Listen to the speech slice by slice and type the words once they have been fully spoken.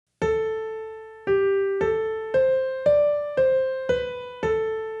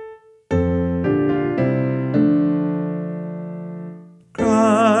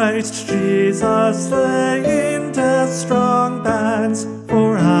Christ Jesus lay in death's strong bands,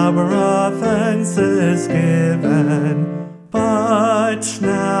 for our offences given. But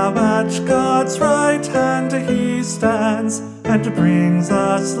now at God's right hand he stands, and brings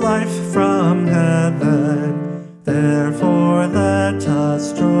us life from heaven. Therefore let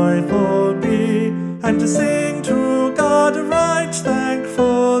us joyful be, and sing to God right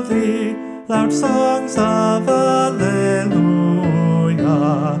thankfully, loud songs of Alleluia,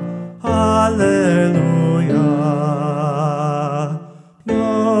 Alleluia.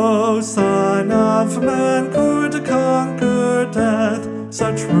 No son of man could conquer death,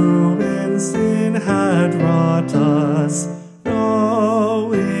 such ruin sin had wrought us.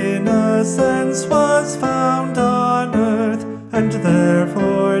 No innocence was found on earth, and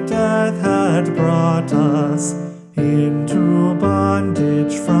therefore death had brought us into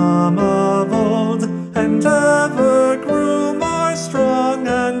bondage from of old, and ever grew more strong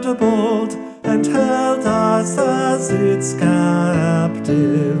and bold, and held us as its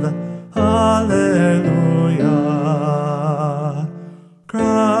captive. Alleluia.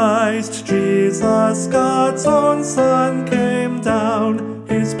 Christ Jesus, God's own Son, came down,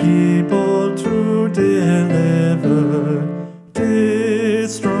 his people to deliver.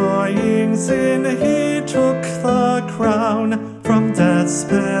 Destroying sin, he took the crown from death's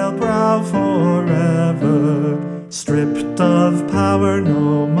pale brow forever. Stripped of power,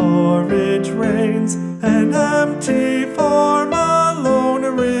 no more it reigns, an empty form alone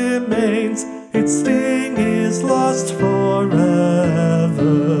remains, its sting is lost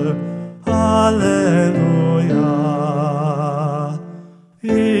forever. Alleluia.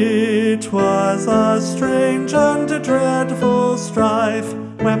 It was a strange and dreadful strife,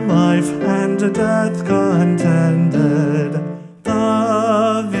 when life and death contended.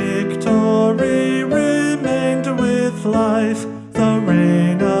 The victory remained with life, the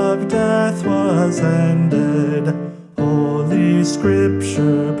reign of death was ended. Holy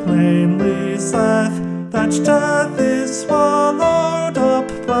Scripture plainly saith, that death is swallowed up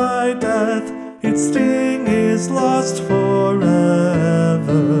by death, its sting is lost forever.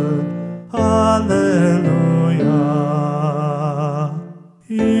 Alleluia.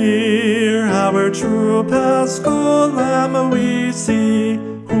 Here our true Paschal Lamb we see,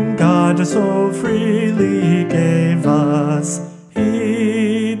 whom God so freely gave us.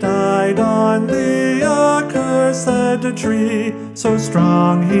 He died on the accursed tree, so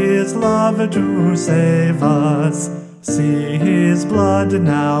strong his love to save us. See, his blood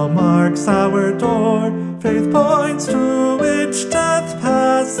now marks our door, faith points to which death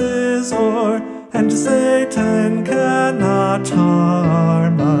passes o'er, and Satan cannot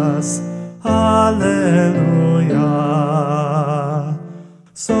harm us. Alleluia.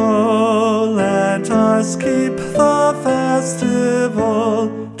 So let us keep the festival,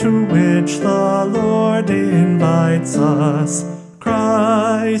 to which the Lord invites us.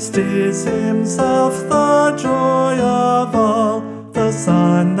 Christ is himself the joy of all, the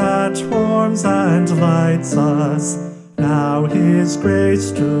sun that warms and lights us. Now his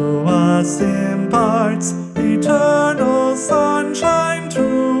grace to us imparts, eternal sunshine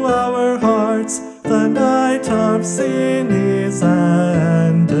to our hearts. The night of sin is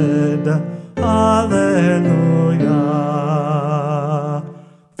ended. Alleluia.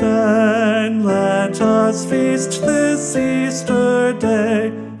 Then let us feast this Easter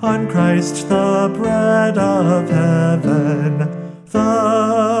day on Christ the bread of heaven.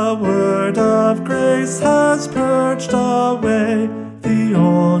 The word of grace has purged away the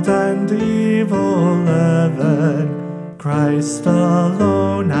old and evil leaven. Christ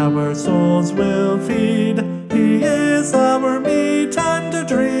alone our souls will feed, he is our meat and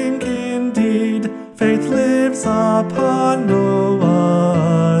drink indeed. Faith lives upon